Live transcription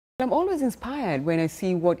I'm always inspired when I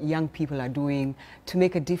see what young people are doing to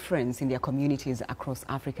make a difference in their communities across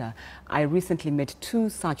Africa. I recently met two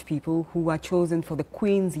such people who were chosen for the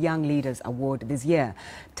Queen's Young Leaders Award this year.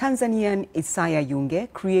 Tanzanian ISAYA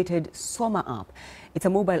Yunge created SomaApp. It's a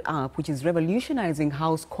mobile app which is revolutionizing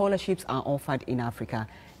how scholarships are offered in Africa.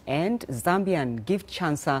 And Zambian Gift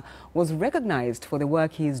Chancer was recognized for the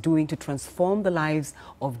work he is doing to transform the lives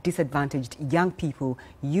of disadvantaged young people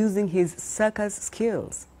using his circus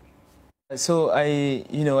skills. So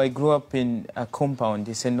I grew up in a compound.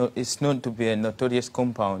 It's known to be a notorious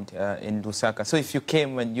compound in Lusaka. So if you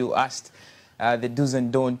came and you asked the do's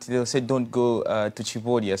and don'ts, they'll say don't go to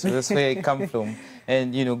Chibodia. So that's where I come from.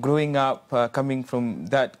 And growing up, coming from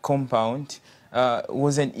that compound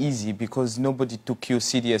wasn't easy because nobody took you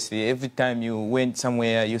seriously. Every time you went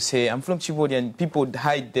somewhere, you say, I'm from Chibodia, and people would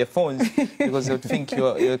hide their phones because they would think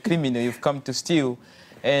you're a criminal, you've come to steal.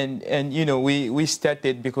 And we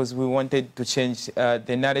started because we wanted to change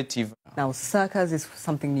the narrative. Now, circus is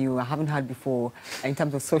something new I haven't heard before in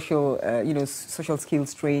terms of social, social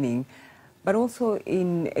skills training, but also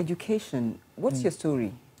in education. What's your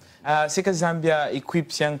story? Circus Zambia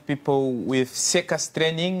equips young people with circus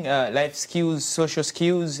training, life skills, social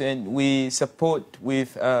skills, and we support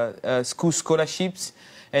with school scholarships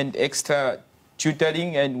and extra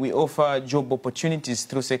tutoring, and we offer job opportunities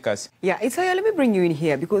through circus. Yeah, Isaiah, let me bring you in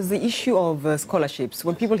here because the issue of scholarships,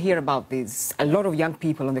 when people hear about this, a lot of young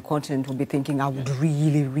people on the continent will be thinking, I would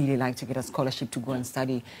really, really like to get a scholarship to go and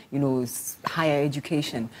study, higher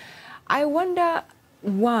education. I wonder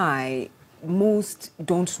why most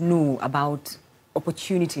don't know about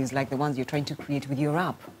opportunities like the ones you're trying to create with your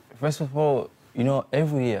app. First of all,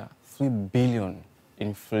 every year, 3 billion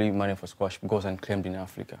in free money for scholarship goes unclaimed in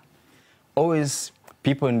Africa. Always,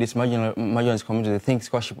 people in this marginalized community, they think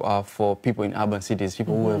scholarships are for people in urban cities,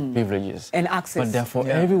 people who have privileges. And access. But they're for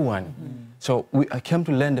everyone. So I came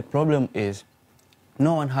to learn the problem is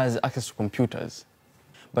no one has access to computers.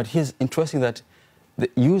 But here's interesting that the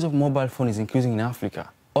use of mobile phone is increasing in Africa.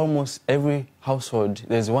 Almost every household,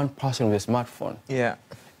 there's one person with a smartphone. Yeah.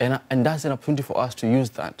 And that's an opportunity for us to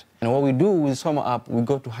use that. And what we do with SomaApp, we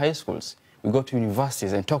go to high schools, we go to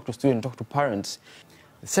universities and talk to students, talk to parents.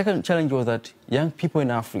 The second challenge was that young people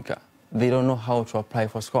in Africa, they don't know how to apply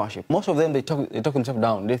for scholarship. Most of them, they talk themselves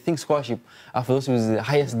down. They think scholarship are for those with the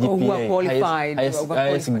highest GPA, who are qualified,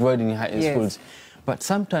 highest grade in schools. But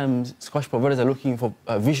sometimes scholarship providers are looking for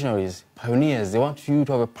visionaries, pioneers. They want you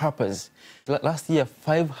to have a purpose. Last year,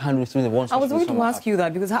 500 students won scholarship. I was going to ask you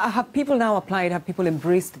that because have people now applied? Have people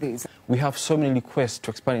embraced this? We have so many requests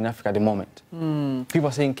to expand in Africa at the moment. People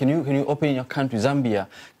are saying, can you open in your country, Zambia,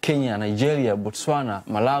 Kenya, Nigeria, Botswana,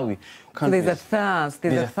 Malawi. So there's a thirst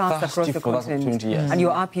across the continent. Yes. And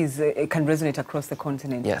your app can resonate across the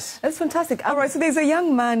continent. Yes. That's fantastic. All right, so there's a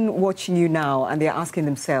young man watching you now and they're asking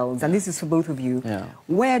themselves, and this is for both of you,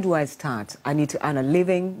 where do I start? I need to earn a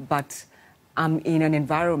living, but I'm in an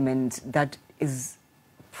environment that is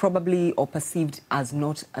probably or perceived as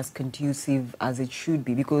not as conducive as it should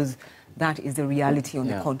be, because that is the reality on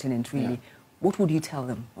the continent, really. What would you tell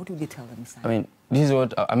them? What would you tell them, Sam? I mean, this is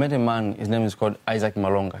what I met a man, his name is called Isaac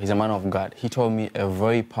Malonga. He's a man of God. He told me a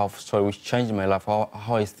very powerful story which changed my life, how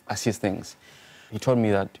I see things. He told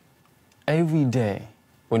me that every day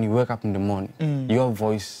when you wake up in the morning, your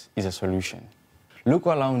voice is a solution. Look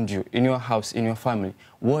around you, in your house, in your family.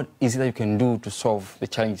 What is it that you can do to solve the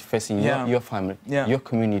challenge facing your family, your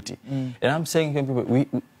community? And I'm saying to people,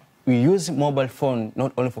 we use mobile phone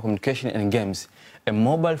not only for communication and games. A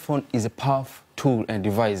mobile phone is a powerful tool and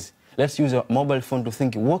device. Let's use a mobile phone to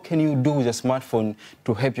think, what can you do with a smartphone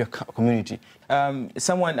to help your community?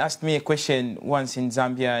 Someone asked me a question once in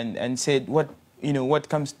Zambia and said, what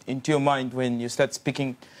comes into your mind when you start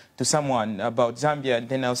speaking to someone about Zambia? And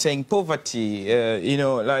then I was saying poverty,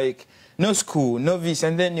 like no school, no this,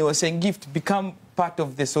 and then you were saying gift, become part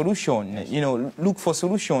of the solution, look for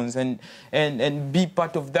solutions and be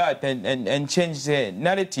part of that and change the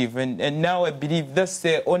narrative. And now I believe that's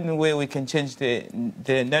the only way we can change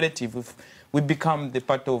the narrative, if we become the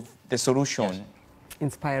part of the solution.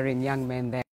 Inspiring young men there.